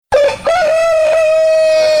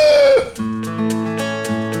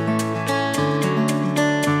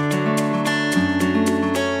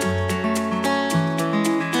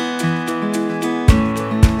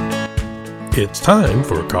time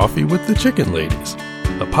for Coffee with the Chicken Ladies,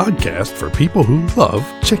 a podcast for people who love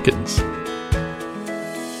chickens.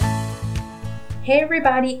 Hey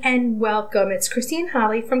everybody and welcome. It's Christy and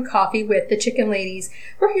Holly from Coffee with the Chicken Ladies.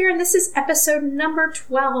 We're here and this is episode number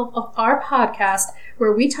 12 of our podcast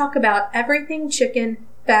where we talk about everything chicken,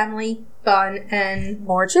 family, fun, and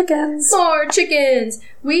more chickens. More chickens.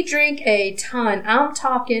 We drink a ton. I'm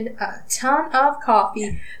talking a ton of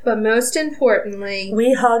coffee, but most importantly,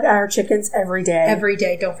 we hug our chickens every day. Every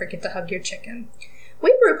day. Don't forget to hug your chicken.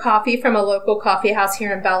 We brew coffee from a local coffee house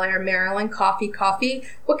here in Bel Air, Maryland. Coffee.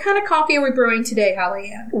 What kind of coffee are we brewing today,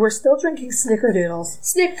 Holly Ann? We're still drinking Snickerdoodles.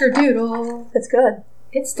 Snickerdoodle. It's good.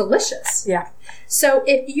 It's delicious. Yeah. So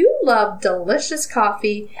if you love delicious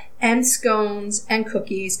coffee and scones and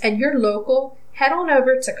cookies and you're local, head on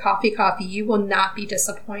over to Coffee. You will not be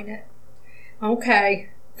disappointed. Okay.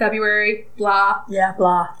 February, blah. Yeah,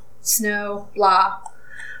 blah. Snow, blah.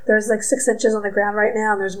 There's like 6 inches on the ground right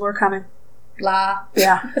now and there's more coming. Blah.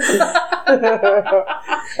 Yeah.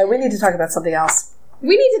 And we need to talk about something else.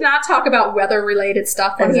 We need to not talk about weather-related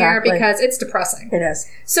stuff on here because it's depressing. It is.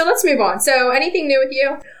 So let's move on. So anything new with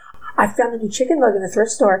you? I found a new chicken mug in the thrift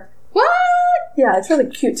store. What? Yeah, it's really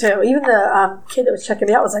cute too. Even the kid that was checking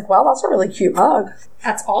me out was like, wow, that's a really cute mug.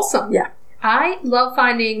 That's awesome. Yeah. I love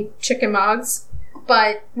finding chicken mugs,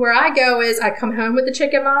 but where I go is I come home with the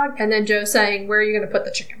chicken mug and then Joe's saying, where are you going to put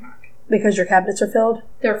the chicken mug? Because your cabinets are filled?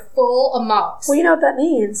 They're full of mugs. Well, you know what that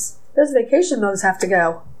means. Those vacation mugs have to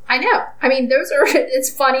go. I know. I mean, it's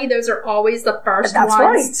funny. Those are always the first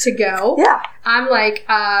ones to go. Yeah. I'm like,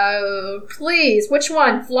 please, which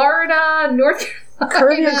one? Florida, North Carolina?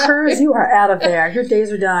 Caribbean cruise, you are out of there. Your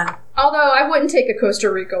days are done. Although I wouldn't take a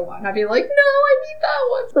Costa Rica one. I'd be like, no, I need that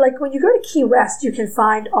one. Like when you go to Key West, you can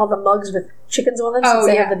find all the mugs with chickens on them since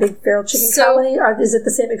they have the big feral chicken colony. Is it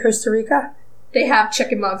the same in Costa Rica? They have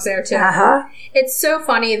chicken mugs there too. Uh-huh. It's so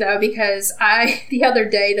funny though because the other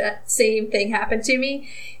day that same thing happened to me.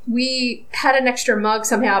 We had an extra mug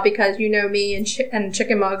somehow because you know me and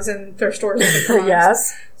chicken mugs and thrift stores.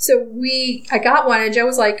 Yes. So I got one and Joe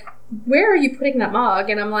was like, "Where are you putting that mug?"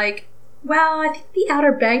 And I'm like, "Well, I think the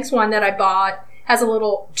Outer Banks one that I bought has a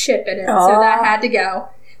little chip in it, so that had to go."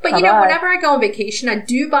 But you know, whenever I go on vacation, I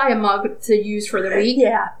do buy a mug to use for the week.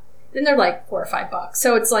 Yeah. Then they're like $4 or $5.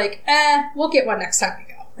 So it's like, we'll get one next time we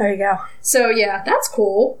go. There you go. So yeah, that's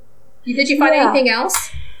cool. Did you find anything else?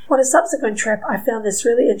 On a subsequent trip, I found this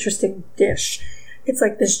really interesting dish. It's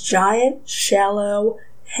like this giant, shallow,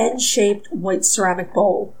 hen-shaped white ceramic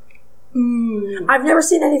bowl. Ooh. I've never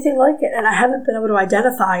seen anything like it, and I haven't been able to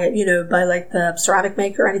identify it, by like the ceramic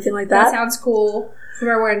maker or anything like that. That sounds cool.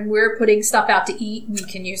 Remember when we're putting stuff out to eat, we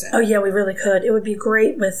can use it. Oh yeah, we really could. It would be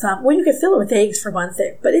great with, you could fill it with eggs for one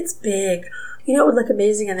thing, but it's big. You know, it would look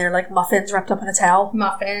amazing in there, like muffins wrapped up in a towel.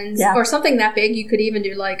 Muffins. Yeah. Or something that big. You could even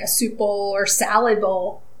do like a soup bowl or salad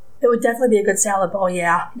bowl. It would definitely be a good salad bowl,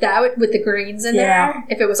 yeah. With the greens in there.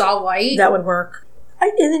 If it was all white. That would work.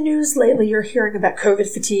 In the news lately, you're hearing about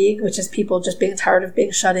COVID fatigue, which is people just being tired of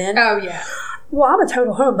being shut in. Oh, yeah. Well, I'm a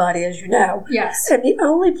total homebody, as you know. Yes. And the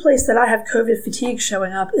only place that I have COVID fatigue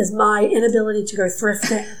showing up is my inability to go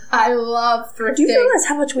thrifting. I love thrifting. Do you realize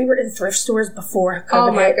how much we were in thrift stores before COVID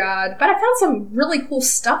Oh, my hit? God. But I found some really cool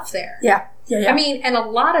stuff there. Yeah. I mean, and a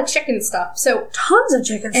lot of chicken stuff. So tons of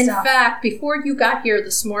chicken stuff. In fact, before you got here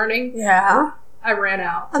this morning, I ran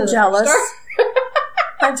out. I'm jealous.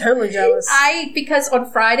 I'm totally jealous. Because on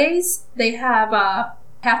Fridays, they have a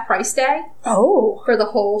half price day. Oh. For the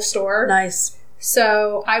whole store. Nice.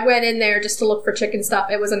 So I went in there just to look for chicken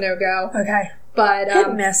stuff. It was a no-go. Okay. But hit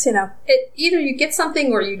and miss, either you get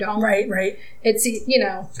something or you don't. Right. It's,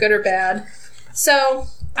 good or bad. So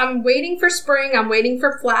I'm waiting for spring. I'm waiting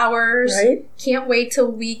for flowers. Right. Can't wait till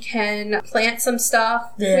we can plant some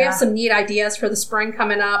stuff. Yeah. We have some neat ideas for the spring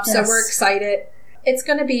coming up, so we're excited. It's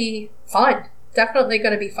going to be fun. Definitely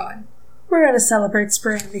going to be fun. We're going to celebrate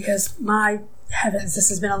spring because, my heavens, this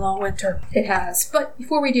has been a long winter. It has. But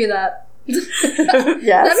before we do that, yes.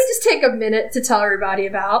 Let me just take a minute to tell everybody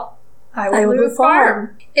about I Will Move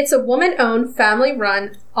Farm. It's a woman-owned,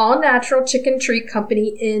 family-run, all-natural chicken treat company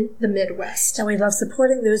in the Midwest. And we love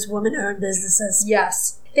supporting those woman-owned businesses.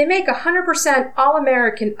 Yes. They make 100%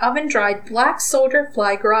 all-American oven-dried black soldier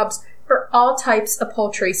fly grubs for all types of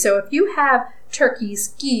poultry. So if you have turkeys,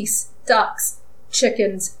 geese, ducks,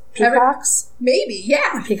 chickens, peacocks? Maybe,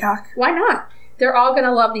 yeah. A peacock. Why not? They're all going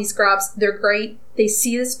to love these grubs. They're great. They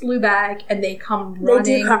see this blue bag and they come running.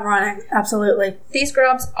 They do come running, absolutely. These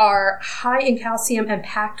grubs are high in calcium and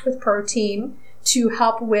packed with protein. to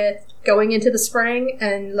help with going into the spring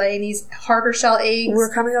and laying these harder shell eggs.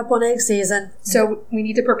 We're coming up on egg season. So we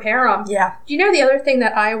need to prepare them. Yeah. Do you know the other thing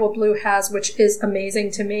that Iowa Blue has, which is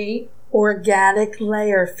amazing to me? Organic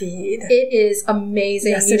layer feed. It is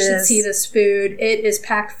amazing. Yes, you it should is. see this food. It is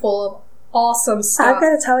packed full of awesome stuff. I've got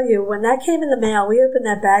to tell you, when that came in the mail, we opened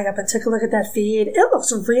that bag up and took a look at that feed. It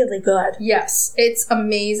looks really good. Yes, it's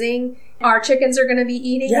amazing. Our chickens are going to be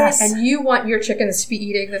eating it, and you want your chickens to be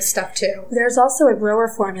eating this stuff too. There's also a grower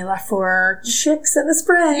formula for chicks in the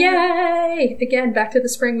spring. Yay! Again, back to the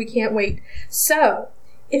spring. We can't wait. So,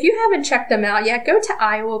 if you haven't checked them out yet, go to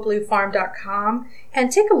iowabluefarm.com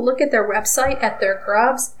and take a look at their website, at their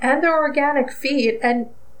grubs, and their organic feed. And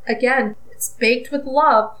again, it's baked with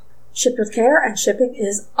love. Shipped with care, and shipping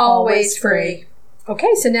is always free.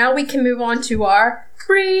 Okay, so now we can move on to our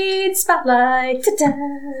breed spotlight. Ta-da!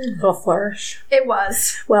 Little flourish. It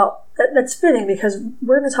was. Well, that's fitting because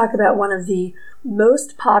we're going to talk about one of the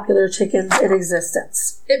most popular chickens in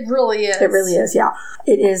existence. It really is. It really is, yeah.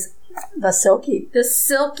 It is the Silkie. The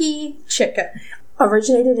Silkie chicken.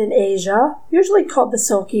 Originated in Asia, usually called the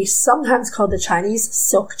Silkie, sometimes called the Chinese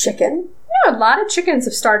silk chicken. Yeah, a lot of chickens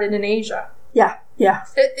have started in Asia. Yeah.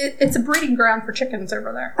 It's a breeding ground for chickens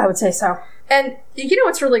over there. I would say so. And you know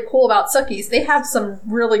what's really cool about Silkies? They have some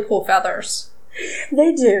really cool feathers.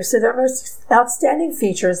 They do. So their most outstanding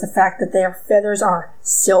feature is the fact that their feathers are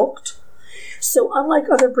silked. So unlike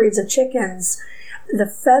other breeds of chickens, the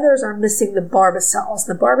feathers are missing the barbicels.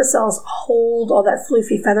 The barbicels hold all that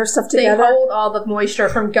floofy feather stuff together. They hold all the moisture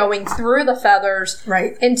from going through the feathers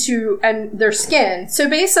into their skin. So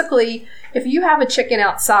basically, if you have a chicken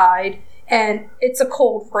outside and it's a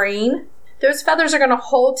cold rain, those feathers are going to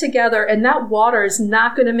hold together and that water is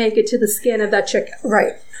not going to make it to the skin of that chicken.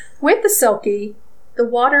 Right. With the Silkie, the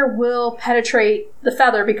water will penetrate the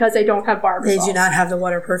feather because they don't have barbicels. They do not have the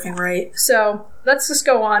waterproofing, right? So let's just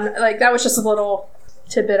go on. Like, that was just a little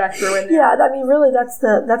tidbit I threw in there. Yeah, I mean, really, that's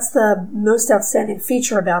the most outstanding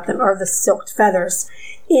feature about them are the silked feathers.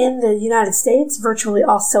 In the United States, virtually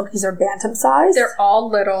all Silkies are bantam size. They're all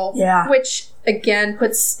little. Yeah. Which, again,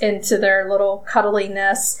 puts into their little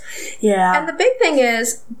cuddliness. Yeah. And the big thing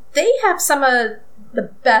is, they have some of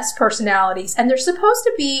the best personalities, and they're supposed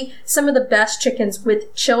to be some of the best chickens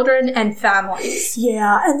with children and families.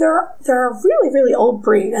 Yeah, and they're a really, really old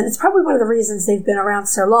breed, and it's probably one of the reasons they've been around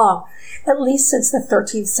so long, at least since the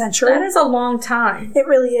 13th century. That is a long time. It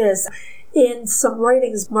really is. In some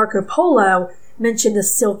writings, Marco Polo mentioned a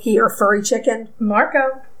silky or furry chicken.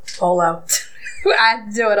 Marco Polo. I had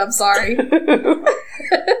to do it, I'm sorry.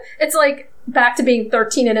 It's like back to being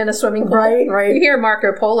 13 and in a swimming pool. Right. You hear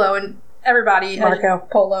Marco Polo and everybody Marco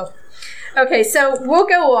Polo. Okay, so we'll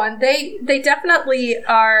go on. They definitely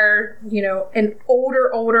are, an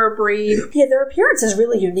older breed. Yeah, their appearance is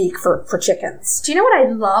really unique for chickens. Do you know what I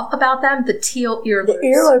love about them? The teal earlobes.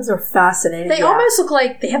 The earlobes are fascinating. They almost look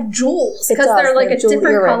like they have jewels because they're like a different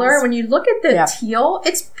earrings. color. When you look at the teal,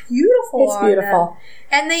 it's beautiful. It's beautiful. Them.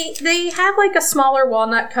 And they have like a smaller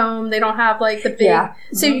walnut comb. They don't have like the big. Yeah.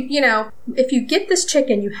 So, if you get this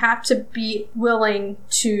chicken, you have to be willing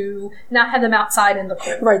to not have them outside in the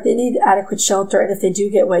cold. Right. They need adequate shelter. And if they do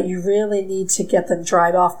get wet, you really need to get them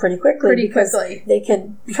dried off pretty quickly. Because they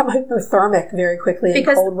can become hypothermic very quickly in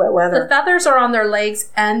cold, wet weather. The feathers are on their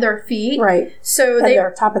legs and their feet. Right. So and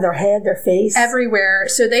they're top of their head, their face. Everywhere.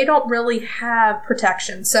 So they don't really have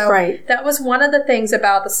protection. So that was one of the things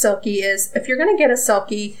about the Silkie is if you're going to get a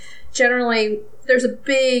Silkie, generally, there's a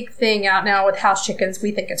big thing out now with house chickens.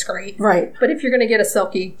 We think it's great. Right. But if you're going to get a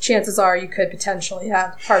Silkie, chances are you could potentially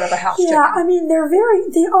have part of a house chicken. Yeah, I mean,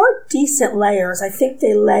 they are decent layers. I think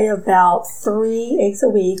they lay about 3 eggs a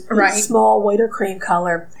week. Right. Small, white or cream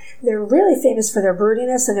color. They're really famous for their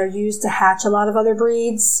broodiness, and they're used to hatch a lot of other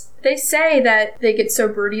breeds. They say that they get so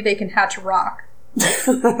broody they can hatch a rock.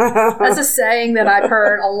 That's a saying that I've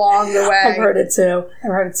heard along the way. I've heard it too.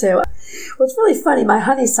 Well, it's really funny. My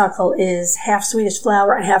honeysuckle is half Swedish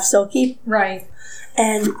flower and half Silkie. Right.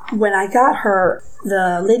 And when I got her,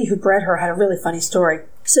 the lady who bred her had a really funny story.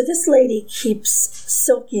 So this lady keeps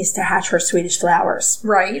Silkies to hatch her Swedish flowers.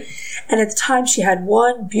 Right. And at the time she had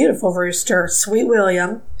one beautiful rooster, Sweet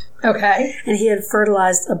William. Okay. And he had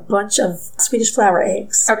fertilized a bunch of Swedish flower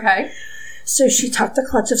eggs. Okay. So she tucked a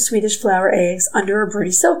clutch of Swedish flower eggs under a broody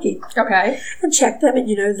Silkie. Okay. And checked them, and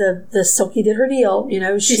the Silkie did her deal.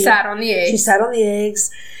 She sat on the eggs. She sat on the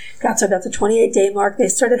eggs. Got to about the 28-day mark. They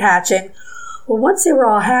started hatching. Well, once they were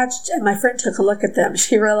all hatched, and my friend took a look at them,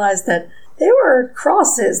 she realized that they were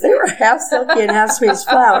crosses. They were half Silkie and half Swedish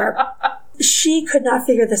flower. she could not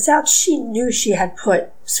figure this out. She knew she had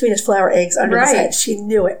put Swedish flower eggs under his head. She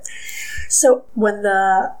knew it. So when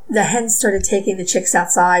the hens started taking the chicks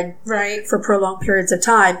outside for prolonged periods of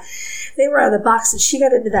time, they were out of the box, and she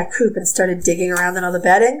got into that coop and started digging around in all the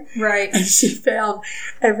bedding. Right. And she found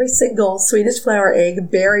every single Swedish flower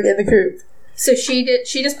egg buried in the coop. So she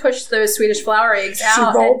just pushed those Swedish flower eggs out. She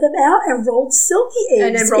rolled them out and rolled Silky eggs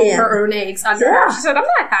and then rolled her own eggs under her. She said, I'm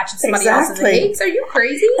not hatching somebody else's eggs. Are you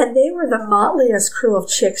crazy? And they were the motliest crew of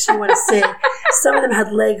chicks you want to see. Some of them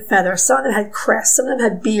had leg feathers. Some of them had crests. Some of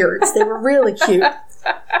them had beards. They were really cute.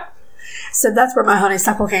 So that's where my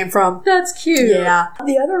honeysuckle came from. That's cute. Yeah.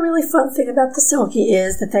 The other really fun thing about the Silky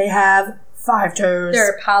is that they have 5 toes.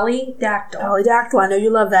 They're polydactyl. Polydactyl. I know you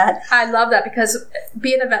love that. I love that because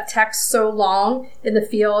being a vet tech so long in the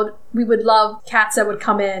field, we would love cats that would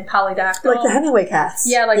come in polydactyl. Like the Hemingway cats.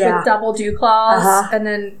 Yeah, with double dew claws. And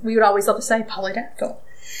then we would always love to say polydactyl.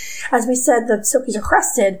 As we said, the Silkies are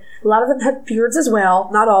crested. A lot of them have beards as well.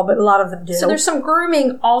 Not all, but a lot of them do. So there's some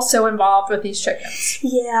grooming also involved with these chickens.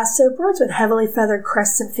 Yeah, so birds with heavily feathered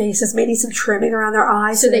crests and faces may need some trimming around their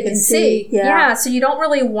eyes so they can see. Yeah, so you don't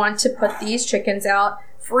really want to put these chickens out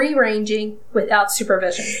free-ranging without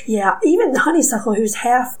supervision. Yeah, even honeysuckle, who's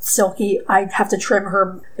half silky, I have to trim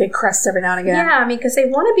her big crest every now and again. Yeah, I mean, because they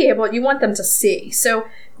want to be able, you want them to see. So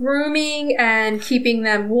grooming and keeping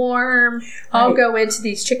them warm all go into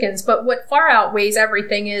these chickens. But what far outweighs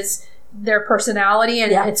everything is their personality,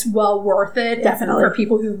 and it's well worth it. Definitely. For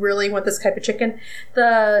people who really want this type of chicken.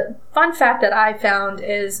 The fun fact that I found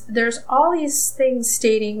is there's all these things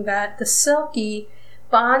stating that the Silky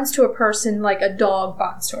bonds to a person like a dog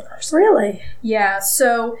bonds to a person. Really? Yeah,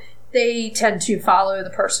 so they tend to follow the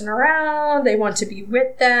person around. They want to be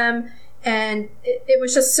with them. And it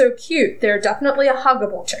was just so cute. They're definitely a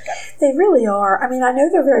huggable chicken. They really are. I mean, I know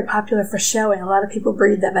they're very popular for showing. A lot of people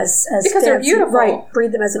breed them as because they're beautiful. Right,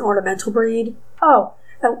 breed them as an ornamental breed. Oh,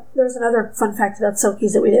 there's another fun fact about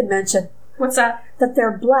Silkies that we didn't mention. What's that? That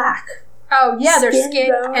they're black. Oh, yeah, their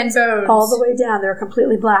skin and bones. All the way down. They're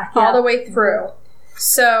completely black. All the way through.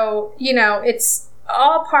 So, it's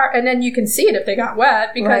all part, and then you can see it if they got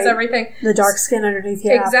wet because everything. The dark skin underneath,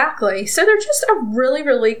 Exactly. So they're just a really,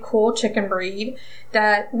 really cool chicken breed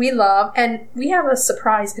that we love. And we have a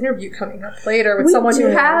surprise interview coming up later with someone who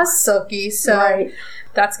has Silkies. So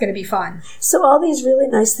that's going to be fun. So all these really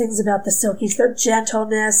nice things about the Silkies, their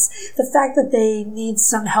gentleness, the fact that they need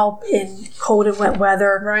some help in cold and wet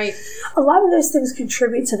weather. Right. A lot of those things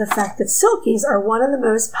contribute to the fact that Silkies are one of the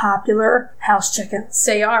most popular house chickens.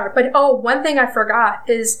 They are. But one thing I forgot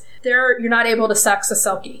is you're not able to sex a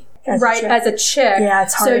Silky. As a chick. Yeah,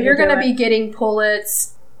 it's hard. So you're going to be getting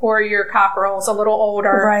pullets or your cockerels a little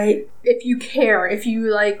older. Right. If you care, if you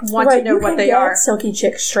want to know what they are. Silky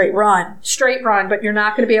chicks straight run, but you're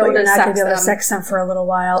not going to be able to sex them for a little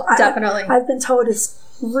while. Definitely. I've been told it's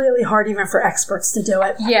really hard even for experts to do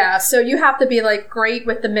it. Yeah, so you have to be great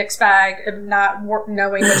with the mixed bag of not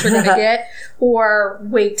knowing what you're going to get, or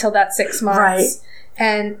wait till that 6 months. Right.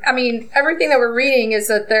 And I mean, everything that we're reading is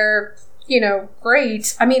that they're,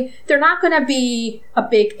 great. I mean, they're not going to be a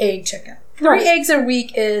big egg chicken. 3 eggs a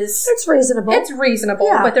week it's reasonable. It's reasonable,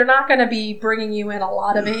 but they're not going to be bringing you in a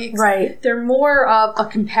lot of eggs. Right. They're more of a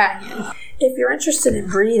companion. If you're interested in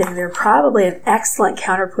breeding, they're probably an excellent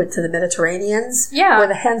counterpart to the Mediterraneans. Yeah. Where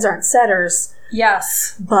the hens aren't setters.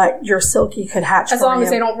 Yes. But your Silky could hatch as long as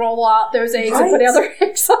they don't roll out those eggs and put other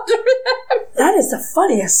eggs under them. That is the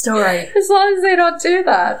funniest story. As long as they don't do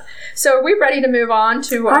that. So are we ready to move on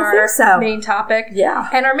to our main topic? Yeah.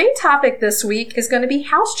 And our main topic this week is going to be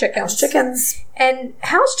house chickens. House chickens. And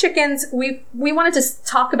house chickens, we wanted to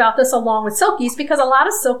talk about this along with Silkies because a lot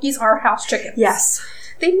of Silkies are house chickens. Yes.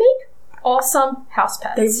 They make awesome house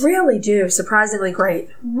pets. They really do. Surprisingly great.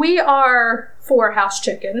 We are for house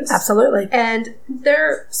chickens. Absolutely. And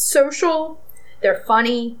they're social, they're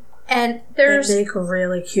funny, and they make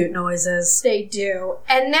really cute noises. They do.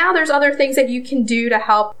 And now there's other things that you can do to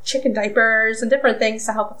help chicken diapers and different things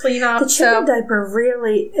to help clean up. The chicken diaper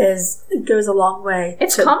really goes a long way.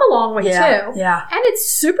 It's come a long way too. Yeah. And it's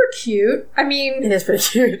super cute. I mean, it is pretty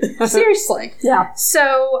cute. Seriously. Yeah.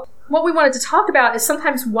 So what we wanted to talk about is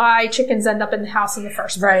sometimes why chickens end up in the house in the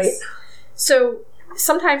first place. Right. So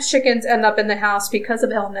sometimes chickens end up in the house because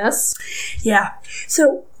of illness. Yeah.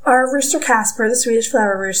 So our rooster Casper, the Swedish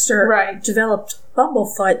flower rooster, developed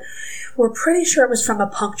bumblefoot. We're pretty sure it was from a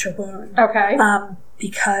puncture wound. Okay.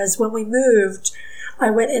 Because when we moved, I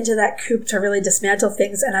went into that coop to really dismantle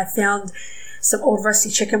things, and I found some old rusty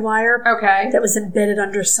chicken wire. Okay. That was embedded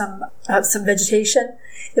under some vegetation.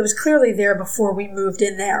 It was clearly there before we moved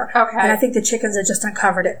in there. Okay. And I think the chickens had just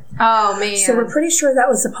uncovered it. Oh, man. So we're pretty sure that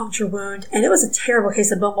was a puncture wound. And it was a terrible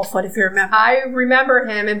case of bumblefoot, if you remember. I remember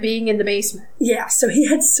him and being in the basement. Yeah, so he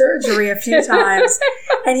had surgery a few times.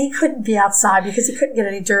 And he couldn't be outside because he couldn't get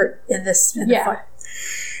any dirt in the foot.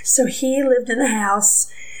 So he lived in the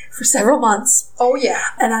house for several months. Oh, yeah.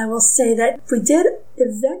 And I will say that we did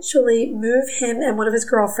eventually move him and one of his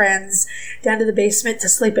girlfriends down to the basement to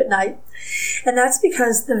sleep at night. And that's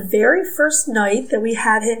because the very first night that we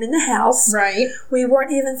had him in the house, right, we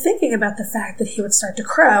weren't even thinking about the fact that he would start to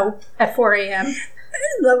crow. At 4 a.m.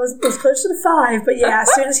 It was closer to 5, but yeah,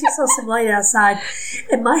 as soon as he saw some light outside.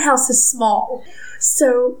 And my house is small.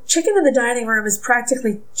 So chicken in the dining room is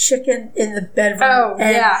practically chicken in the bedroom. Oh,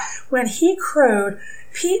 and yeah. When he crowed,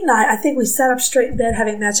 Pete and I think we sat up straight in bed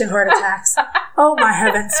having matching heart attacks. Oh, my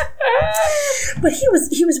heavens. But he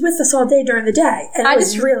was with us all day during the day, and it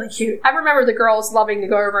was really cute. I remember the girls loving to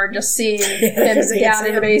go over and just seeing him down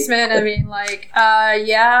in the basement. I mean, like,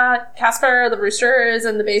 yeah, Casper the rooster is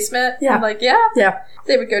in the basement. Yeah. I'm like, yeah. Yeah.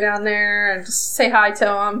 They would go down there and just say hi to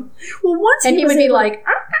him. Well, once he would be like,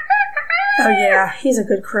 oh, yeah, he's a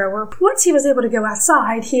good crower. Once he was able to go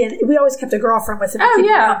outside, we always kept a girlfriend with him to keep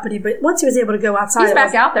him company, but once he was able to go outside... He's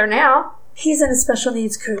back out there now. He's in a special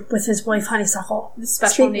needs coop with his wife, Honeysuckle.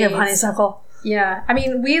 Speaking of Honeysuckle. Yeah. I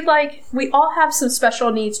mean, we all have some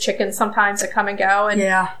special needs chickens sometimes that come and go. And,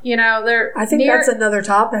 you know, I think that's another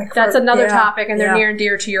topic. That's another topic, and they're near and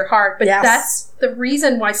dear to your heart. But that's the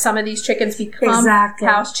reason why some of these chickens become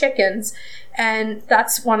house chickens. And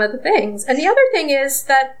that's one of the things. And the other thing is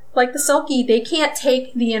that, like the Silkie, they can't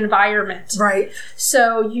take the environment. Right.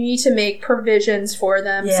 So you need to make provisions for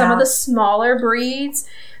them. Yeah. Some of the smaller breeds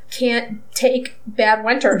can't take bad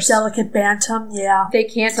winters. Delicate bantam, yeah. They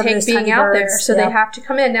can't take being out there, so they have to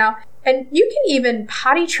come in. Now, and you can even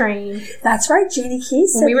potty train. That's right. Jeannie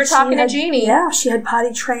Keys said when we were talking to Jeannie. Yeah, she had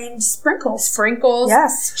potty trained Sprinkles.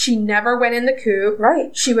 Yes. She never went in the coop.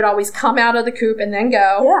 Right. She would always come out of the coop and then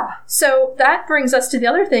go. Yeah. So that brings us to the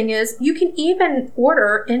other thing is you can even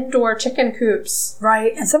order indoor chicken coops.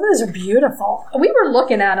 Right. And some of those are beautiful. We were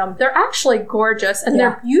looking at them. They're actually gorgeous and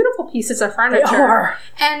they're beautiful pieces of furniture. They are.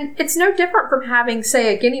 And it's no different from having,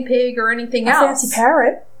 say, a guinea pig or anything else. A fancy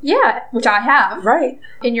parrot. Yeah, which I have. Right.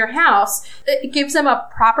 In your house. It gives them a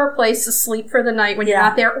proper place to sleep for the night when you're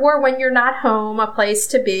not there, or when you're not home, a place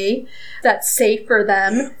to be that's safe for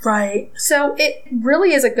them. Right. So it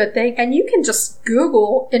really is a good thing. And you can just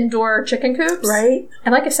Google indoor chicken coops. Right.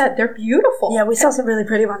 And like I said, they're beautiful. Yeah, we saw some really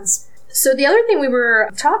pretty ones. So the other thing we were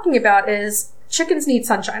talking about is chickens need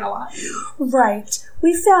sunshine a lot. Right.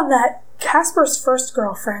 We found that Casper's first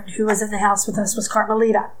girlfriend, who was in the house with us, was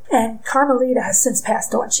Carmelita. And Carmelita has since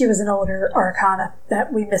passed on. She was an older Araucana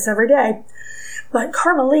that we miss every day. But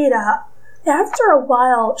Carmelita, after a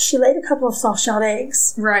while, she laid a couple of soft-shelled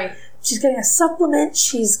eggs. Right. She's getting a supplement.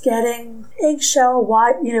 She's getting eggshell.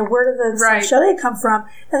 Why? Where did the soft-shelled egg come from?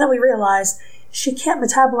 And then we realized she can't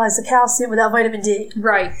metabolize the calcium without vitamin D.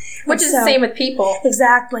 Right. Which is the same with people.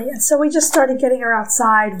 Exactly. And so we just started getting her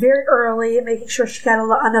outside very early and making sure she got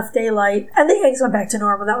enough daylight. And the eggs went back to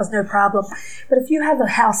normal. That was no problem. But if you have a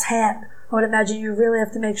house hen, I would imagine you really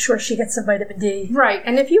have to make sure she gets some vitamin D. Right.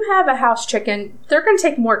 And if you have a house chicken, they're going to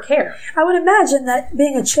take more care. I would imagine that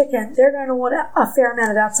being a chicken, they're going to want a fair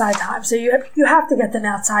amount of outside time. So you have to get them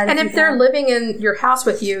outside. And if they're living in your house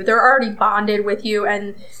with you, they're already bonded with you,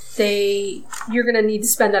 and you're going to need to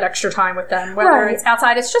spend that extra time with them. Whether it's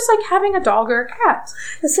outside, it's just like having a dog or a cat.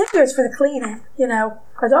 The same goes for the cleaning.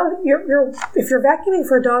 A dog. If you're vacuuming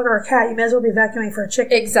for a dog or a cat, you may as well be vacuuming for a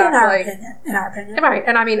chicken. Exactly. In our opinion. Right.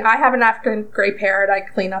 And I mean, I have an African gray parrot. I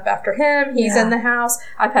clean up after him. He's in the house.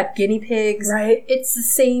 I've had guinea pigs. Right. It's the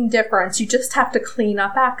same difference. You just have to clean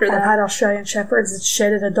up after them. I've had Australian shepherds that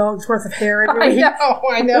shedded a dog's worth of hair every week.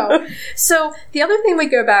 I know. So the other thing we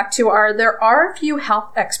go back to there are a few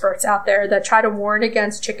health experts out there that try to warn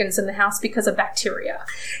against chickens in the house because of bacteria.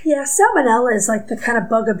 Yeah, salmonella is like the kind of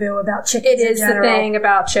bugaboo about chickens. It is the thing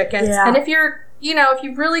about chickens. Yeah. And if you're, if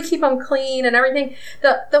you really keep them clean and everything,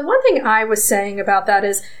 the one thing I was saying about that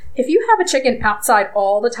is if you have a chicken outside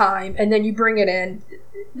all the time and then you bring it in,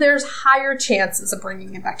 there's higher chances of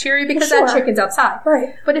bringing in bacteria because that chicken's outside.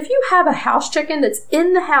 Right. But if you have a house chicken that's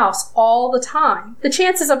in the house all the time, the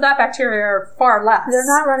chances of that bacteria are far less. They're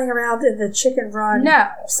not running around in the chicken run. No.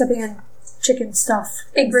 Stepping in chicken stuff.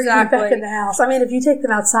 Exactly. Bringing it back in the house. I mean, if you take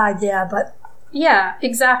them outside, but Yeah,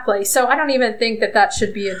 exactly. So I don't even think that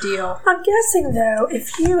should be a deal. I'm guessing, though,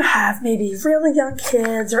 if you have maybe really young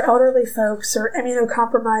kids or elderly folks or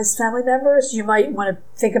immunocompromised family members, you might want to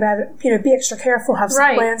think about it, be extra careful, have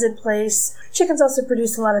some plans in place. Chickens also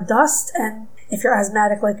produce a lot of dust, and if you're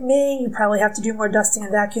asthmatic like me, you probably have to do more dusting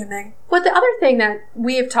and vacuuming. Well, the other thing that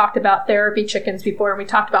we have talked about therapy chickens before, and we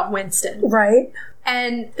talked about Winston. Right.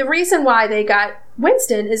 And the reason why they got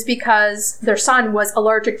Winston is because their son was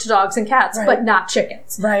allergic to dogs and cats, but not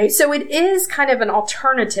chickens. Right. So it is kind of an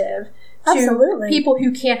alternative to people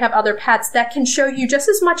who can't have other pets that can show you just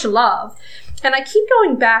as much love. And I keep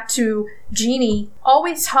going back to Jeannie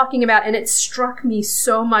always talking about, and it struck me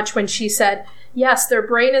so much when she said, yes, their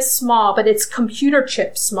brain is small, but it's computer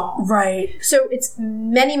chip small. Right. So it's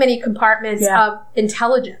many, many compartments of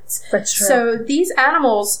intelligence. That's true. So these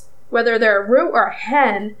animals, whether they're a roux or a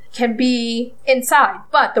hen, can be inside.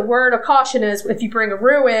 But the word of caution is if you bring a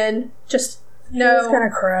roux in, just know. He's going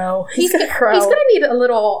to crow. He's going to need a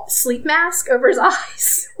little sleep mask over his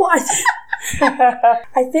eyes. Well,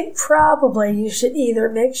 I think probably you should either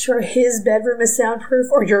make sure his bedroom is soundproof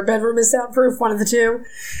or your bedroom is soundproof, one of the two.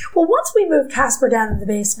 Well, once we moved Casper down in the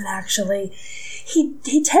basement, actually,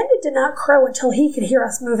 he tended to not crow until he could hear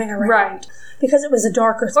us moving around. Right. Because it was a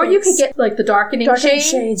darker space. Or you could get like the darkening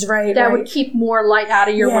shades, right. That would keep more light out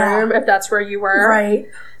of your room if that's where you were. Right.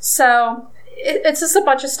 So it's just a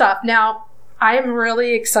bunch of stuff. Now, I am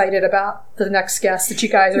really excited about the next guest that you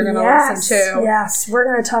guys are going to listen to. Yes, we're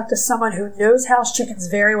going to talk to someone who knows house chickens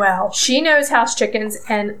very well. She knows house chickens,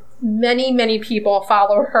 and many, many people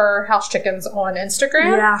follow her house chickens on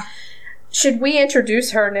Instagram. Yeah. Should we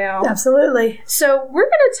introduce her now? Absolutely. So we're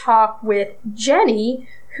going to talk with Jenny,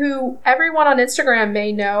 who everyone on Instagram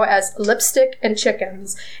may know as Lipstick and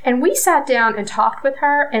Chickens. And we sat down and talked with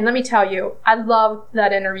her, and let me tell you, I loved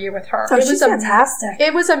that interview with her. Oh, she's fantastic.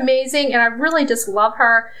 It was amazing, and I really just love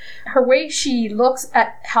her. Her way she looks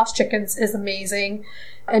at house chickens is amazing,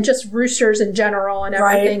 and just roosters in general and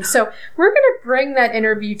everything. Right. So we're going to bring that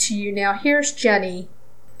interview to you now. Here's Jenny.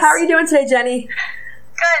 How are you doing today, Jenny?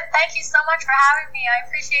 Good. Thank you so much for having me. I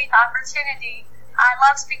appreciate the opportunity. I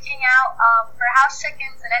love speaking out for house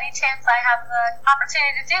chickens, and any chance I have the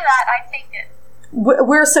opportunity to do that, I take it.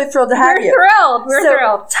 We're so thrilled to have you. We're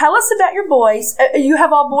thrilled. Tell us about your boys. You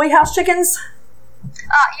have all boy house chickens?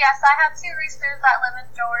 Yes, I have two roosters that live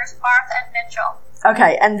indoors, Barth and Mitchell.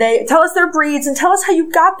 Okay, and tell us their breeds and tell us how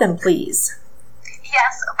you got them, please.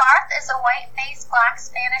 Yes, Barth is a white-faced black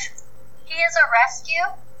Spanish. He is a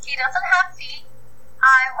rescue. He doesn't have feet.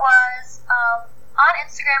 I was on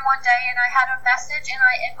Instagram one day, and I had a message in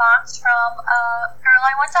my inbox from a girl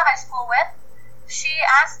I went to high school with. She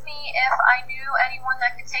asked me if I knew anyone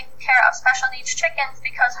that could take care of special needs chickens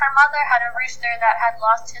because her mother had a rooster that had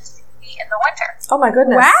lost his feet in the winter. Oh my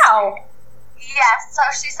goodness. Wow. Yes, so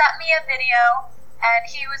she sent me a video, and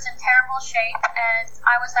he was in terrible shape, and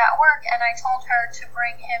I was at work, and I told her to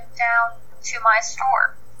bring him down to my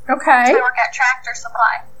store. Okay. I work at Tractor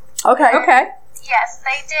Supply. Okay. Yes,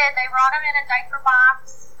 they did. They brought him in a diaper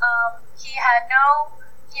box. He had no,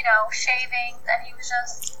 shavings, and he was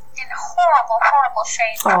just in horrible, horrible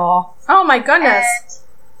shape. Oh my goodness. And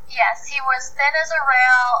yes, he was thin as a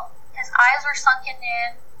rail. His eyes were sunken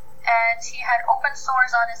in, and he had open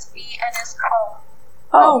sores on his feet and his comb.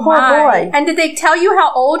 Oh, poor boy. And did they tell you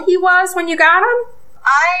how old he was when you got him?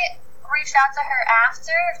 I reached out to her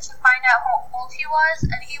after to find out how old he was,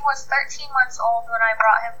 and he was 13 months old when I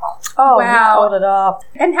brought him home. Oh, wow. Hold it up.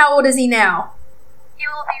 And how old is he now? He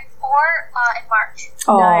will be 4 in March.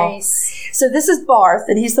 Oh. Nice. So this is Barth,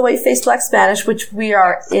 and he's the white-faced black Spanish, which we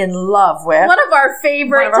are in love with. One of our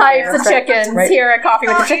favorite types of chickens here at Coffee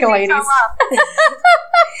with the Chicken Ladies.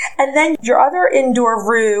 And then your other indoor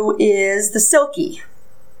roux is the Silkie.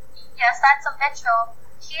 Yes, that's a Mitchell.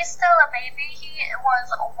 He's still a baby. He was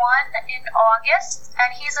 1 in August,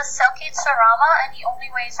 and he's a Silkie Sarama, and he only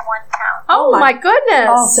weighs 1 pound. Oh my goodness.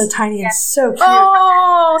 Oh, so tiny and so cute.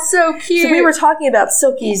 Oh, so cute. So we were talking about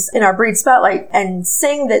Silkies in our breed spotlight and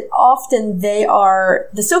saying that often the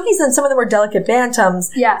Silkies, and some of them are delicate bantams,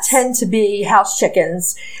 tend to be house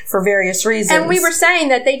chickens for various reasons. And we were saying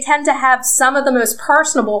that they tend to have some of the most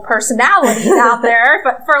personable personalities out there,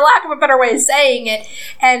 but for lack of a better way of saying it,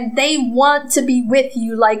 and they want to be with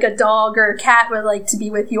you like a dog or a cat would like to be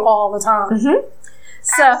with you all the time. Mm-hmm.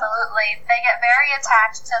 So, absolutely. They get very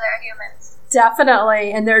attached to their humans.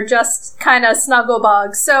 Definitely. And they're just kind of snuggle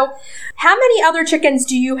bugs. So how many other chickens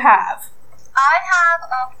do you have? I have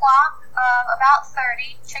a flock of about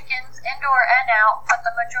 30 chickens, indoor and out, but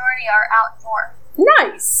the majority are outdoor.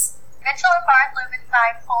 Nice. Mitchell and Barth live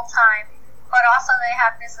inside full time, but also they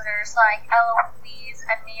have visitors like Eloise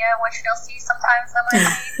and Mia media, which you'll see sometimes on my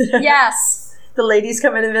feed. Yes. The ladies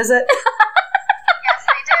come in and visit? Yes,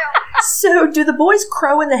 they do. So, do the boys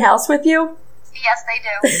crow in the house with you? Yes, they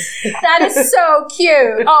do. That is so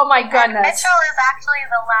cute. Oh my goodness. Mitchell is actually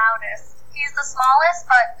the loudest. He's the smallest,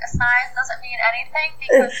 but size doesn't mean anything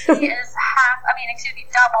because he is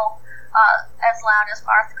double as loud as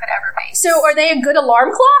Barth could ever be. So are they a good alarm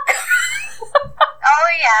clock? Oh,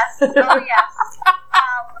 yes.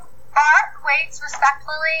 Barth waits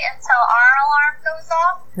respectfully until our alarm goes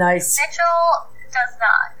off. Nice. Mitchell does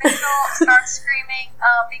not. Mitchell starts screaming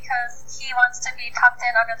because he wants to be tucked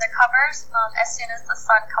in under the covers as soon as the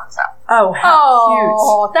sun comes up. Oh, how cute.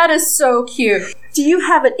 Oh, that is so cute. Do you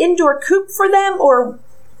have an indoor coop for them, or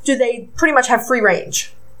do they pretty much have free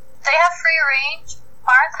range? They have free range.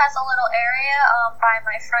 Barth has a little area by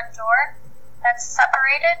my front door that's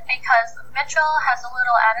separated because Mitchell has a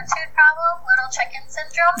little attitude problem, little chicken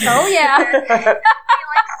syndrome. Oh, yeah. He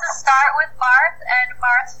likes to start with Barth, and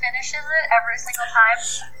Barth finishes it every single time.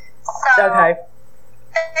 So Okay.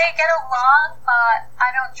 they get along, but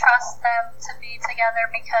I don't trust them to be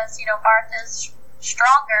together because, Barth is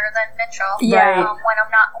stronger than Mitchell. Yeah. When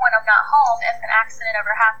I'm not home, if an accident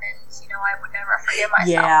ever happens, I would never forgive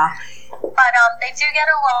myself. Yeah. But they do get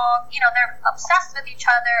along. They're obsessed with each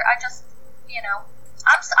other. I just,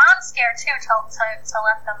 I'm scared too to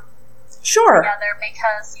let them Sure. together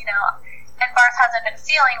because and Barth hasn't been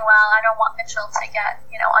feeling well. I don't want Mitchell to get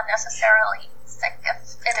unnecessarily sick if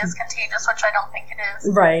it is contagious, which I don't think it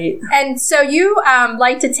is. Right. And so you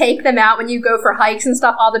like to take them out when you go for hikes and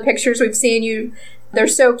stuff. All the pictures we've seen they're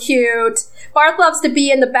so cute. Barth loves to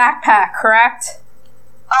be in the backpack, correct?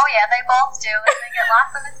 Oh yeah, they both do. And they get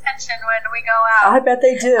lots of attention when we go out. I bet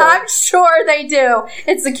they do. I'm sure they do.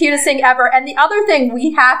 It's the cutest thing ever. And the other thing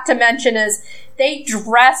we have to mention is they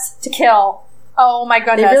dress to kill. Oh my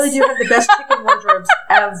goodness. They really do have the best chicken wardrobes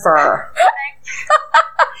ever.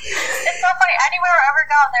 It's so funny. Anywhere I ever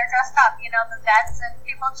go, they're dressed up. The vets, and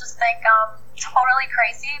people just think I'm totally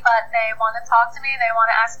crazy, but they want to talk to me. They want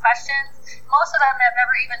to ask questions. Most of them have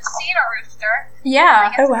never even seen a rooster. Yeah.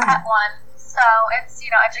 They get to pet one. So it's,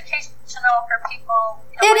 educational for people.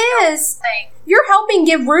 It is. You're helping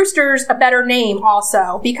give roosters a better name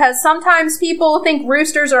also, because sometimes people think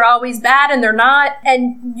roosters are always bad and they're not.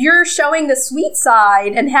 And you're showing the sweet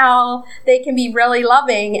side and how they can be really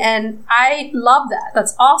loving. And I love that.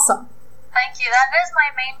 That's awesome. Thank you. That is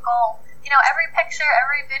my main goal. Every picture,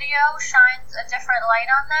 every video shines a different light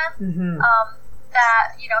on them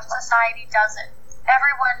that, society doesn't.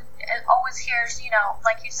 Everyone always hears,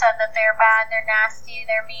 like you said, that they're bad, they're nasty,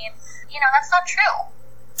 they're mean. That's not true.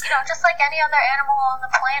 Just like any other animal on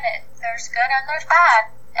the planet, there's good and there's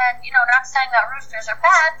bad. And, not saying that roosters are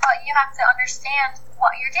bad, but you have to understand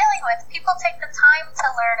what you're dealing with. People take the time to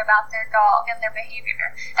learn about their dog and their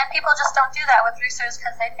behavior. And people just don't do that with roosters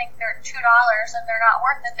because they think they're $2 and they're not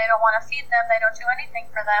worth it. They don't want to feed them. They don't do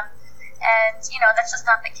anything for them. And, that's just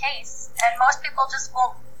not the case. And most people just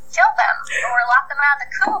will kill them or lock them out of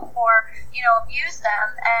the coop or, abuse them.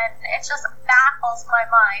 And it just baffles my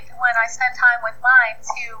mind when I spend time with mine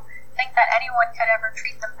to think that anyone could ever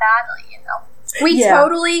treat them badly,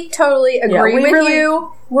 We totally agree with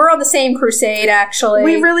you. We're on the same crusade, actually.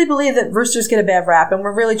 We really believe that roosters get a bad rap, and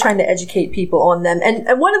we're really trying to educate people on them.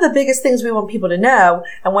 And one of the biggest things we want people to know,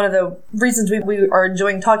 and one of the reasons we are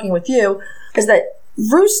enjoying talking with you, is that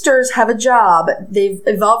roosters have a job. They've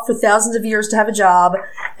evolved for thousands of years to have a job,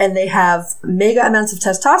 and they have mega amounts of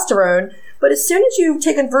testosterone. But as soon as you've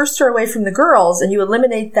taken rooster away from the girls and you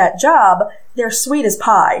eliminate that job, they're sweet as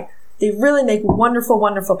pie. They really make wonderful,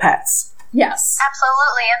 wonderful pets. Yes.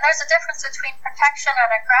 Absolutely. And there's a difference between protection and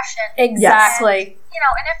aggression. Exactly.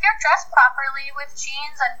 And if you're dressed properly with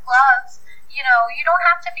jeans and gloves, you don't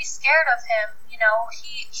have to be scared of him.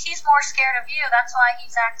 He's more scared of you. That's why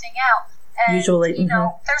he's acting out. And, usually.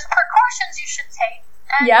 There's precautions you should take.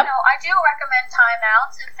 And, I do recommend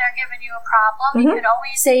timeouts if they're giving you a problem. You could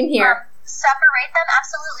always Same here. Separate them,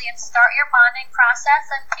 absolutely, and start your bonding process.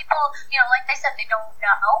 And people, like they said, they don't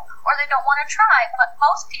know or they don't want to try. But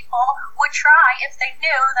most people would try if they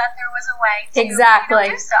knew that there was a way to do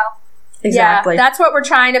so. Exactly. Yeah, that's what we're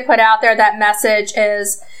trying to put out there. That message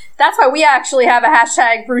is... That's why we actually have a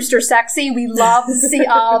hashtag Rooster Sexy. We love to see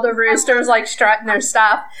all the roosters strutting their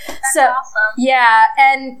stuff. That's awesome. Yeah,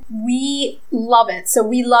 and we love it. So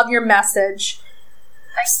we love your message.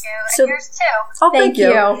 Thank you. And yours too. Oh, thank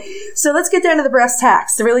you. So let's get down to the brass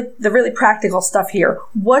tacks, the really practical stuff here.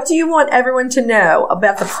 What do you want everyone to know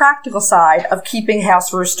about the practical side of keeping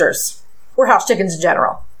house roosters or house chickens in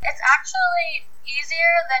general? It's actually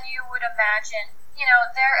easier than you would imagine.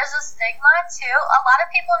 there is a stigma too. A lot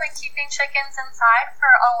of people have been keeping chickens inside for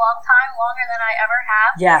a long time, longer than I ever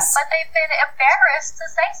have. Yes. But they've been embarrassed to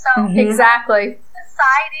say so. Exactly.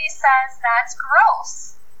 Society says that's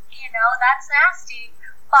gross. That's nasty.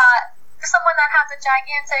 But someone that has a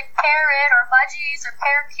gigantic parrot or budgies or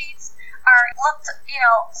parakeets looked,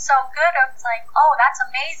 so good. It's like, oh, that's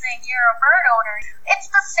amazing. You're a bird owner. It's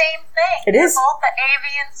the same thing. It is. Both the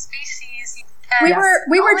avian species.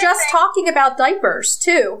 We were just talking about diapers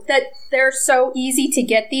too, that they're so easy to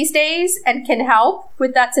get these days and can help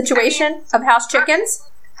with that situation of house chickens.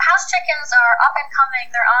 House chickens are up and coming.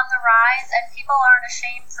 They're on the rise, and people aren't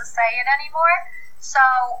ashamed to say it anymore. So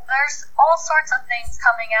there's all sorts of things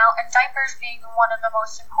coming out, and diapers being one of the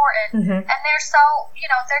most important. And they're so,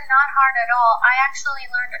 they're not hard at all. I actually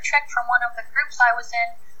learned a trick from one of the groups I was in.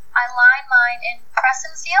 I line mine in press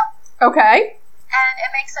and seal. Okay. And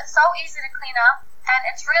it makes it so easy to clean up, and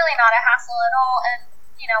it's really not a hassle at all. And,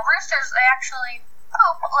 roosters, they actually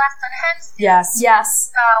poop less than hens do. Yes.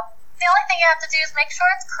 So the only thing you have to do is make sure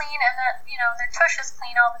it's clean and that, their tush is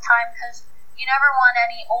clean all the time, because you never want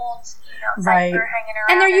any old, diaper hanging around.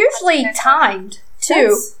 And they're usually timed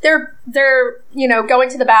too. Yes. They're going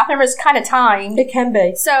to the bathroom is kind of timed. It can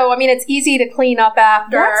be. So, it's easy to clean up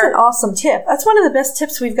after. That's an awesome tip. That's one of the best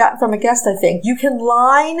tips we've gotten from a guest, I think. You can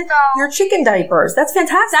line your chicken diapers. That's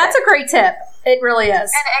fantastic. That's a great tip. It really is.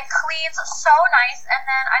 And it cleans so nice. And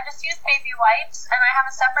then I just use baby wipes, and I have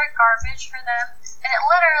a separate garbage for them. And it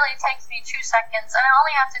literally takes me 2 seconds, and I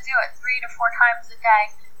only have to do it 3 to 4 times a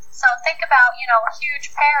day. So think about, a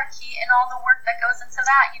huge parakeet and all the work that goes into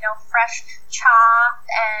that, fresh chop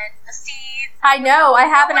and the seeds. I know. I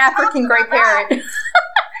have an African gray parrot.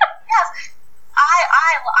 Yes.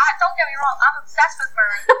 I don't get me wrong, I'm obsessed with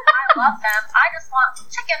birds. I love them. I just want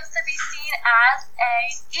chickens to be seen as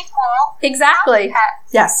a equal Exactly. pet.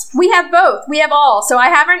 Yes. We have both. We have all. So I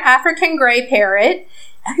have an African gray parrot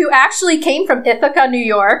who actually came from Ithaca, New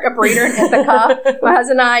York, a breeder in Ithaca. My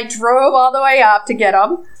husband and I drove all the way up to get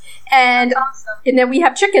him. And then we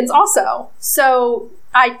have chickens also. So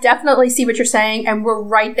I definitely see what you're saying, and we're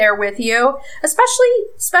right there with you. Especially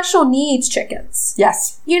special needs chickens.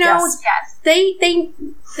 Yes. Yes.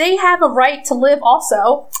 They have a right to live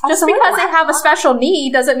also. Just Absolutely. because they have a special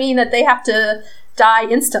need doesn't mean that they have to die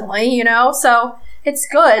instantly, So it's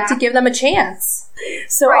good to give them a chance.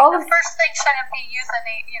 So Right, all the of first thing shouldn't be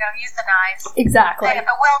euthanized. Exactly. And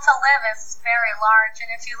the will to live is very large, and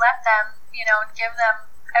if you let them, and give them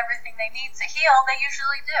everything they need to heal, they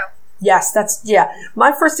usually do. Yes,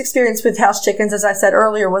 my first experience with house chickens, as I said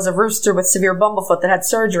earlier, was a rooster with severe bumblefoot that had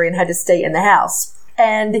surgery and had to stay in the house.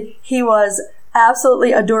 And he was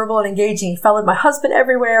absolutely adorable and engaging. He followed my husband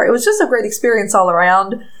everywhere. It was just a great experience all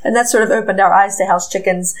around. And that sort of opened our eyes to house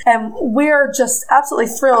chickens. And we're just absolutely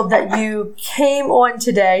thrilled that you came on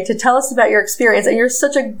today to tell us about your experience. And you're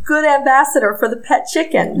such a good ambassador for the pet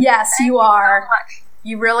chicken. Yes, you Thank are. so much.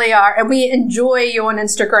 You really are. And we enjoy you on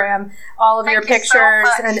Instagram, all of your Thank you so pictures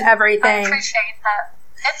much. and I everything. appreciate that.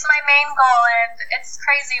 It's my main goal, and it's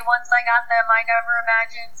crazy. Once I got them, I never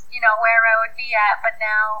imagined, where I would be at. But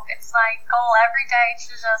now it's my goal every day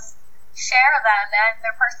to just share them and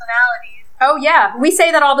their personalities. Oh, yeah. We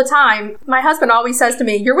say that all the time. My husband always says to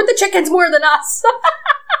me, "You're with the chickens more than us."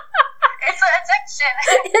 It's an addiction.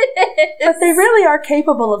 But they really are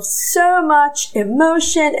capable of so much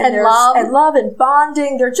emotion and love and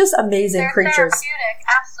bonding. They're just amazing They're creatures. therapeutic,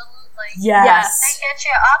 absolutely. Yes. They get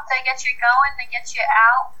you up, they get you going, they get you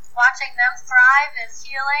out. Watching them thrive is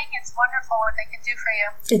healing. It's wonderful what they can do for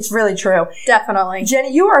you. It's really true. Definitely.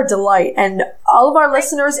 Jenny, you are a delight. And all of our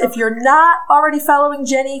listeners, if you're not already following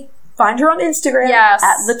Jenny, find her on Instagram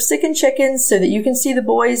at Lipstick and Chickens so that you can see the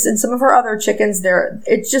boys and some of her other chickens.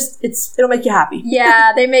 It'll make you happy.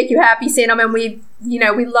 Yeah, they make you happy seeing them, and we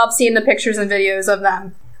love seeing the pictures and videos of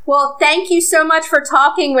them. Well, thank you so much for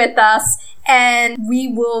talking with us, and we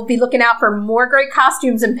will be looking out for more great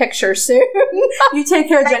costumes and pictures soon. You take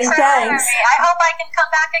care, Jenny. Thanks for having Thanks. me. I hope I can come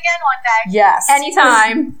back again one day. Yes.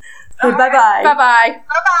 Anytime. Okay, bye-bye. Bye-bye.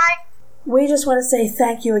 Bye-bye. We just want to say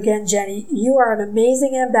thank you again, Jenny. You are an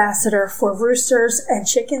amazing ambassador for roosters and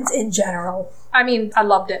chickens in general. I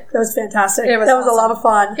loved it. That was fantastic. It was that was awesome. a lot of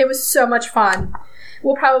fun. It was so much fun.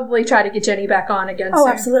 We'll probably try to get Jenny back on again Oh,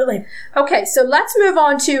 soon. absolutely. Okay, so let's move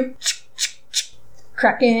on to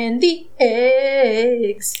cracking the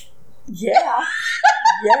eggs. Yeah.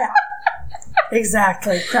 Yeah.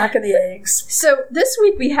 Exactly. Cracking the eggs. So this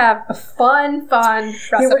week we have a fun recipe.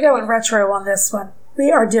 Yeah, we're going retro on this one. We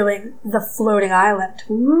are doing the floating island.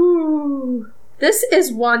 Ooh. This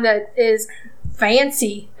is one that is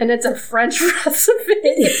fancy, and it's a French recipe.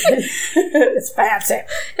 It's fancy.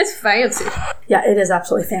 It's fancy. Yeah, it is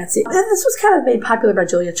absolutely fancy. And this was kind of made popular by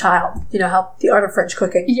Julia Child. You know how the art of French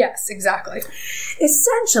cooking. Yes, exactly.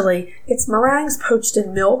 Essentially, it's meringues poached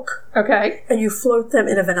in milk. Okay. And you float them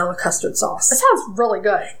in a vanilla custard sauce. That sounds really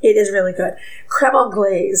good. It is really good. Creme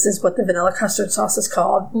anglaise is what the vanilla custard sauce is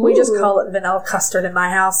called. Ooh. We just call it vanilla custard in my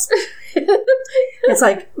house. It's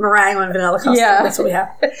like meringue and vanilla custard. Yeah. That's what we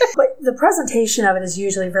have. But the presentation of it is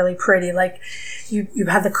usually really pretty. Like you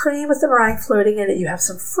have the cream with the meringue floating in it. You have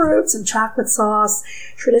some fruits and chocolate sauce.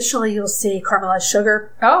 Traditionally, you'll see caramelized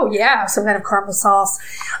sugar. Oh, yeah. Some kind of caramel sauce.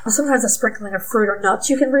 Sometimes a sprinkling of fruit or nuts.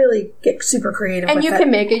 You can really get super creative with it. And you can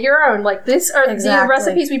make it your own. Like this are the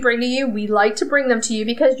recipes we bring to you. We like to bring them to you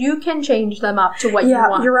because you can change them up to what you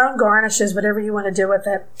want. Your own garnishes, whatever you want to do with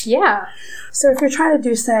it. Yeah. So if you're trying to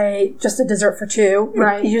do, say, just a dessert for two,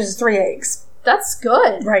 right. It uses 3 eggs. That's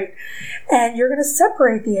good. Right. And you're going to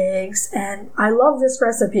separate the eggs. And I love this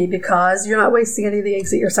recipe because you're not wasting any of the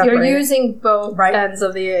eggs that you're separating. You're using both ends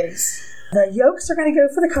of the eggs. The yolks are going to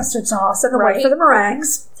go for the custard sauce and the white for the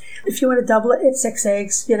meringues. If you want to double it, it's 6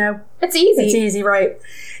 eggs, you know. It's easy. It's easy, right.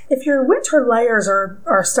 If your winter layers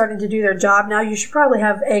are starting to do their job now, you should probably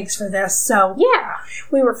have eggs for this. So yeah,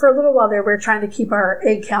 we were, for a little while there, we were trying to keep our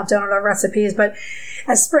egg count down on our recipes. But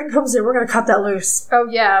as spring comes in, we're going to cut that loose. Oh,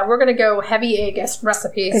 yeah. We're going to go heavy egg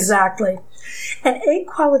recipes. Exactly. And egg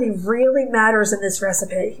quality really matters in this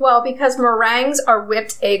recipe. Well, because meringues are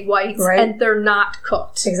whipped egg whites, and they're not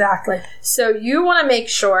cooked. Exactly. So you want to make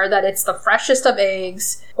sure that it's the freshest of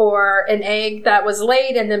eggs, or an egg that was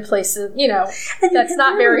laid and then placed, you know, that's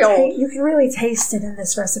not very old. You can really taste it in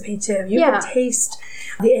this recipe, too. You can taste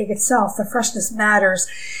the egg itself. The freshness matters.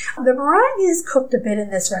 The meringue is cooked a bit in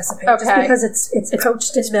this recipe, just because it's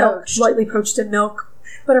poached in milk, lightly poached in milk.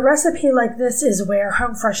 But a recipe like this is where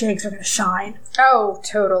home fresh eggs are going to shine. Oh,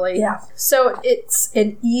 totally. Yeah. So it's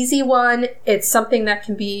an easy one. It's something that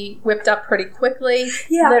can be whipped up pretty quickly.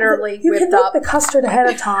 Yeah. Literally you whipped can up. make the custard ahead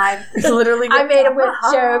of time. It's literally I made a whip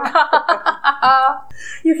joke.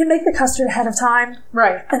 You can make the custard ahead of time.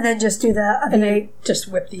 Right. And then just do just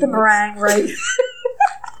whip the meringue, right?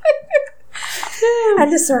 And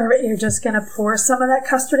to serve it, you're just going to pour some of that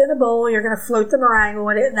custard in a bowl. You're going to float the meringue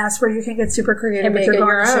on it, and that's where you can get super creative with your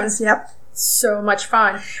garnishes. Yep. So much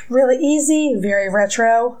fun. Really easy, very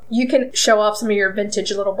retro. You can show off some of your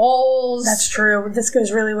vintage little bowls. That's true. This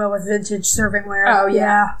goes really well with vintage servingware. Oh,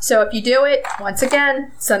 yeah. So if you do it, once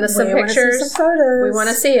again, send us some pictures. We want to see some photos. We want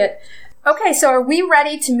to see it. Okay, so are we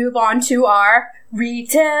ready to move on to our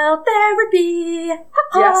retail therapy?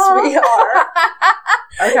 Yes, we are.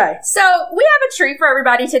 Okay. So we have a treat for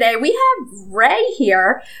everybody today. We have Ray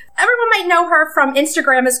here. Everyone might know her from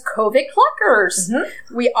Instagram as COVID Cluckers.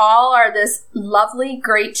 Mm-hmm. We all are this lovely,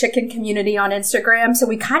 great chicken community on Instagram, so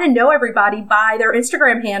we kind of know everybody by their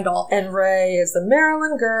Instagram handle. And Ray is the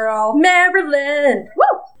Maryland girl. Maryland! Woo!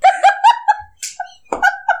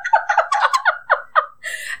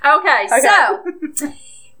 Okay, so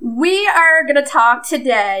we are going to talk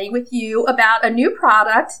today with you about a new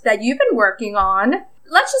product that you've been working on.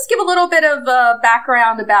 Let's just give a little bit of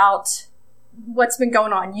background about what's been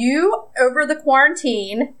going on. You, over the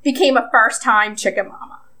quarantine, became a first-time chicken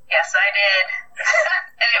mama. Yes, I did.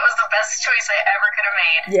 And it was the best choice I ever could have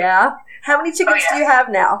made. Yeah? How many chickens do you have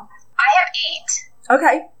now? I have 8.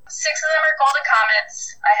 Okay. 6 of them are golden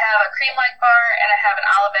comets. I have a cream leg bar, and I have an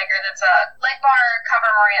olive egger that's a leg bar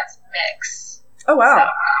cover Marantz mix. Oh, wow.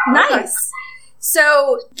 So, nice.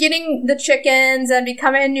 So, getting the chickens and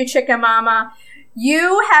becoming a new chicken mama,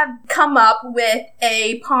 you have come up with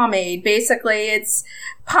a pomade. Basically, it's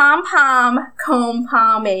Pom Pom Comb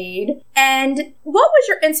Pomade. And what was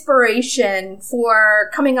your inspiration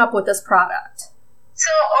for coming up with this product? So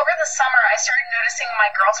over the summer, I started noticing my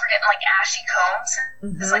girls were getting like ashy combs,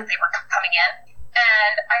 just like they were coming in,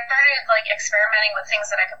 and I started like experimenting with things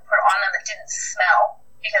that I could put on them that didn't smell,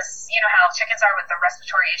 because you know how chickens are with the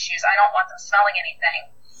respiratory issues. I don't want them smelling anything,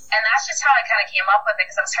 and that's just how I kind of came up with it,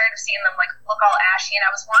 because I was tired of seeing them like look all ashy, and I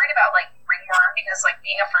was worried about like ringworm, because like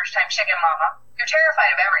being a first-time chicken mama, you're terrified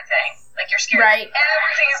of everything, like you're scared, right?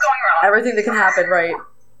 Everything is going wrong. Everything that can happen, right?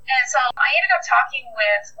 And so I ended up talking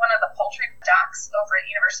with one of the poultry docs over at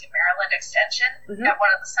University of Maryland Extension at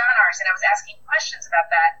one of the seminars, and I was asking questions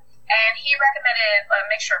about that. And he recommended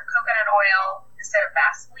a mixture of coconut oil instead of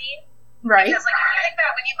Vaseline. Right. Because like if you think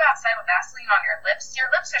about it, when you go outside with Vaseline on your lips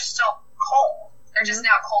are still cold. They're just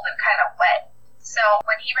now cold and kind of wet. So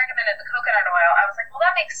when he recommended the coconut oil, I was like, well,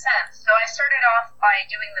 that makes sense. So I started off by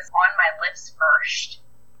doing this on my lips first.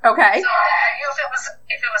 Okay. So I knew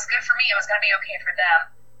if it was good for me, it was going to be okay for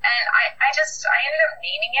them. And I ended up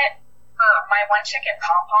naming it my one chicken,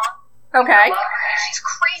 Pom Pom. Okay. I love her. She's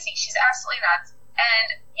crazy. She's absolutely nuts.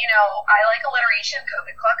 And, I like alliteration,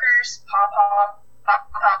 COVID cluckers, Pom Pom, Pom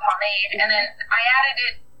Pom pomade, and then I added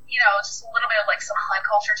it, just a little bit of like some Hun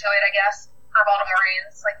culture to it, I guess, for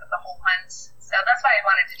Baltimoreans, like with the whole Huns. So that's why I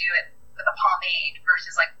wanted to do it with a pomade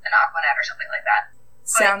versus like an Aquanet or something like that.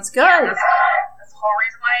 Sounds good. Yeah, that's the whole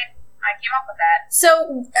reason why I came up with that.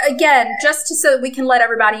 So, again, so we can let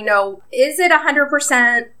everybody know, is it 100%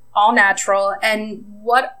 all natural, and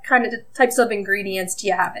what kind of types of ingredients do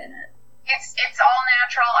you have in it? It's all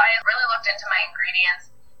natural. I really looked into my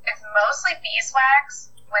ingredients. It's mostly beeswax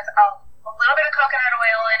with a little bit of coconut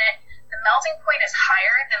oil in it. The melting point is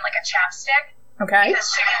higher than like a chapstick. Okay.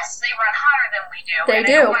 Because chickens, they run hotter than we do. They and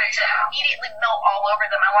do. I don't want it to immediately melt all over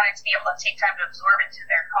them. I want it to be able to take time to absorb into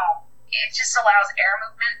their home. It just allows air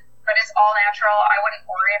movement, but it's all natural. I wouldn't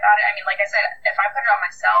worry about it. I mean, like I said, if I put it on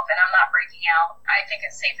myself and I'm not breaking out, I think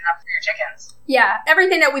it's safe enough for your chickens. Yeah,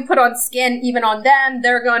 everything that we put on skin, even on them,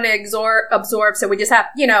 they're going to absorb. So we just have,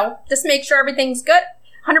 just make sure everything's good.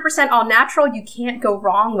 100% all natural. You can't go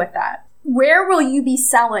wrong with that. Where will you be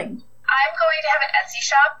selling? I'm going to have an Etsy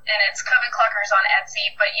shop, and it's COVID Cluckers on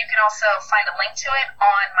Etsy, but you can also find a link to it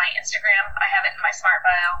on my Instagram. I have it in my Smart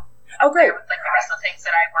Bio. Oh, great. With, like, the rest of the things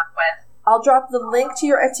that I work with. I'll drop the link to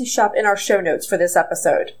your Etsy shop in our show notes for this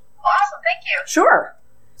episode. Awesome, thank you. Sure.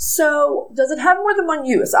 So, does it have more than one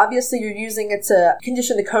use? Obviously, you're using it to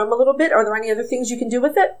condition the comb a little bit. Are there any other things you can do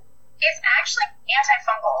with it? It's actually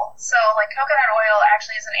antifungal. So, like, coconut oil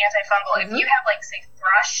actually is an antifungal. If you have, like, say,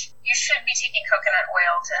 thrush, you should be taking coconut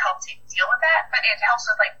oil to help deal with that. But it helps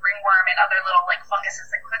with, like, ringworm and other little, like, funguses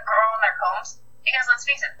that could grow on their combs. Because, let's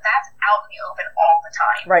face it, that's out in the open all the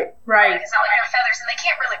time. Right. It's not like they have feathers, and they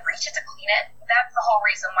can't really reach it to clean it. That's the whole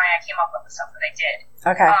reason why I came up with the stuff that I did.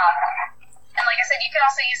 Okay. And like I said, you can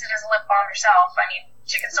also use it as a lip balm yourself. I mean,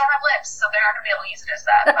 chickens don't have lips, so they're not going to be able to use it as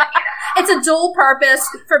that. But, It's a dual purpose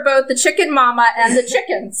for both the chicken mama and the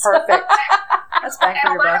chickens. Perfect. That's bang for and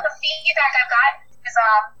a your lot buck. of the feedback I've got is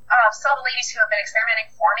some of the ladies who have been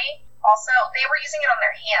experimenting for me, also, they were using it on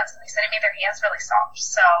their hands, and they said it made their hands really soft.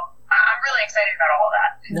 So I'm really excited about all of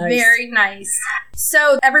that. Nice. Very nice.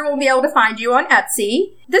 So everyone will be able to find you on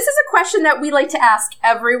Etsy. This is a question that we like to ask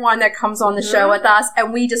everyone that comes on the show with us, and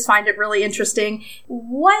we just find it really interesting.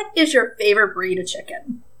 What is your favorite breed of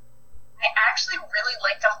chicken? I actually really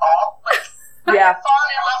like them all. Like, Yeah. I've fallen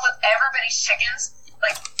in love with everybody's chickens.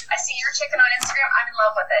 Like, I see your chicken on Instagram, I'm in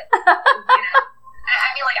love with it. I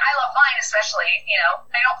mean, like, I love mine especially,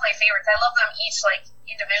 I don't play favorites. I love them each, like,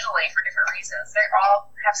 individually for different reasons. They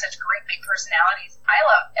all have such great big personalities. I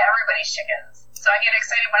love everybody's chickens. So I get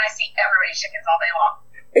excited when I see everybody's chickens all day long.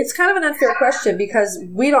 It's kind of an unfair question because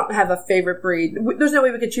we don't have a favorite breed. There's no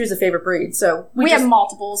way we could choose a favorite breed. So we have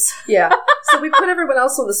multiples. Yeah. So we put everyone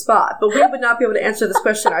else on the spot, but we would not be able to answer this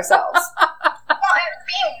question ourselves. Well, and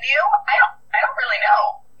being new, I don't really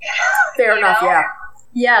know. Fair enough, yeah.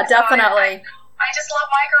 Yeah, definitely. I just love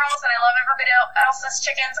my girls, and I love everybody else's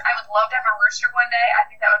chickens. I would love to have a rooster one day. I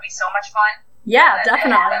think that would be so much fun. Yeah,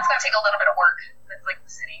 definitely. That's going to take a little bit of work with, like, the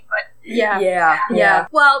city, but... Yeah.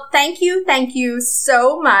 Well, thank you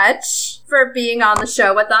so much for being on the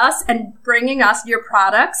show with us and bringing us your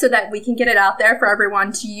product so that we can get it out there for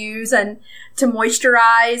everyone to use and to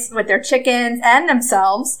moisturize with their chickens and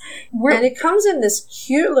themselves. And it comes in this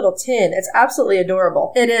cute little tin. It's absolutely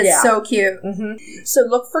adorable. It is so cute. Mm-hmm. So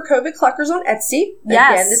look for COVID Cluckers on Etsy.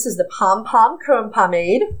 Yes. Again, this is the Pom Pom Comb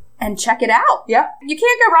Pomade. And check it out. Yeah. You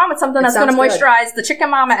can't go wrong with something that's going to moisturize the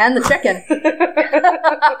chicken mama and the chicken.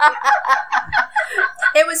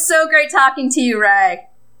 It was so great talking to you, Ray.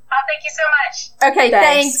 Oh, thank you so much. Okay,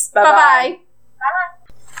 thanks. Bye-bye.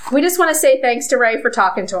 Bye. We just want to say thanks to Ray for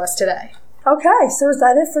talking to us today. Okay, so is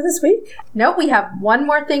that it for this week? Nope, we have one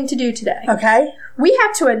more thing to do today. Okay. We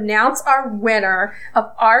have to announce our winner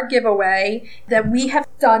of our giveaway that we have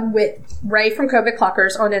done with Ray from COVID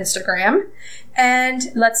Cluckers on Instagram.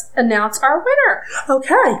 And let's announce our winner.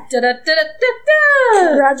 Okay. Da-da-da-da-da-da.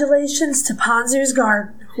 Congratulations to Ponzu's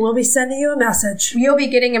Garden. We'll be sending you a message. You'll be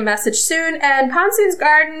getting a message soon. And Ponzu's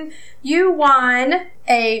Garden, you won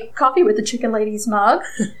a Coffee with the Chicken Ladies mug.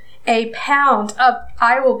 A pound of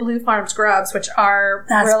Iowa Blue Farm scrubs, which are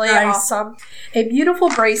really awesome. A beautiful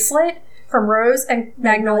bracelet from Rose and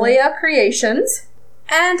Magnolia Creations.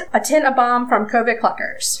 And a tin of balm from COVID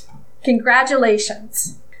Cluckers.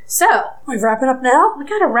 Congratulations. So, We wrap it up now? we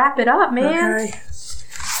gotta wrap it up, man. Okay.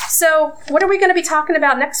 So, what are we gonna be talking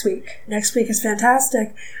about next week? Next week is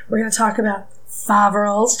fantastic. We're going to talk about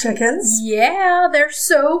Faverolles chickens. Yeah, they're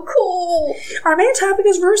so cool. Our main topic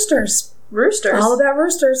is roosters. Roosters. All about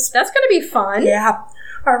roosters. That's gonna be fun. Yeah.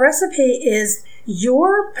 Our recipe is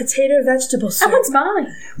your potato vegetable soup. That one's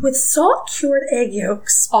mine. With salt-cured egg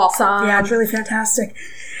yolks. Awesome. Yeah, it's really fantastic.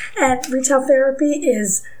 And retail therapy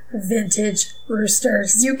is vintage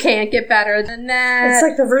roosters. You can't get better than that. It's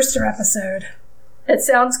like the rooster episode. It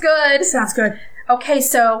sounds good. Sounds good. Okay,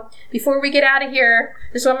 so before we get out of here,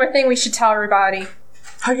 there's one more thing we should tell everybody.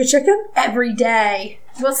 Hug your chicken? Every day.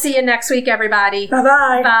 We'll see you next week, everybody.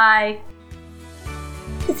 Bye-bye. Bye.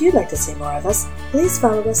 If you'd like to see more of us, please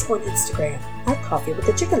follow us on Instagram at Coffee with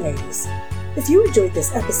the Chicken Ladies. If you enjoyed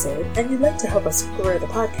this episode and you'd like to help us grow the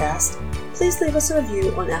podcast, please leave us a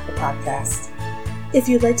review on Apple Podcasts. If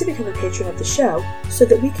you'd like to become a patron of the show so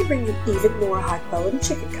that we can bring you even more high-quality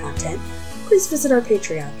chicken content, please visit our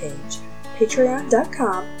Patreon page,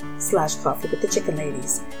 patreon.com/Coffee with the Chicken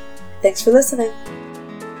Ladies. Thanks for listening.